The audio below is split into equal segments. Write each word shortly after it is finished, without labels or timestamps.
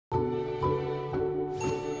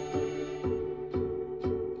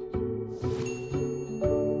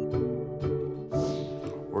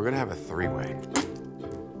We're gonna have a three-way.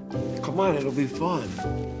 Come on, it'll be fun.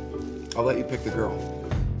 I'll let you pick the girl.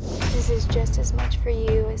 This is just as much for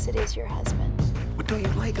you as it is your husband. What don't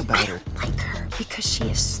you like about her? I like her because she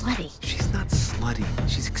is slutty. She's not slutty.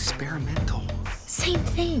 She's experimental. Same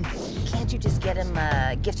thing. Can't you just get him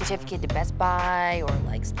a gift certificate to Best Buy or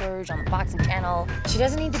like splurge on the boxing channel? She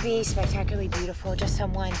doesn't need to be spectacularly beautiful, just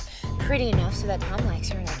someone pretty enough so that Tom likes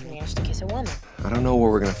her and I can manage to kiss a woman. I don't know where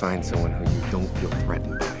we're gonna find someone who you don't feel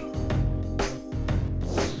threatened by.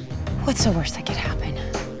 What's the worst that could happen?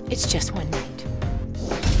 It's just one night.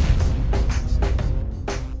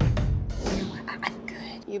 You know what? I'm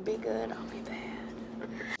good. You be good, I'll be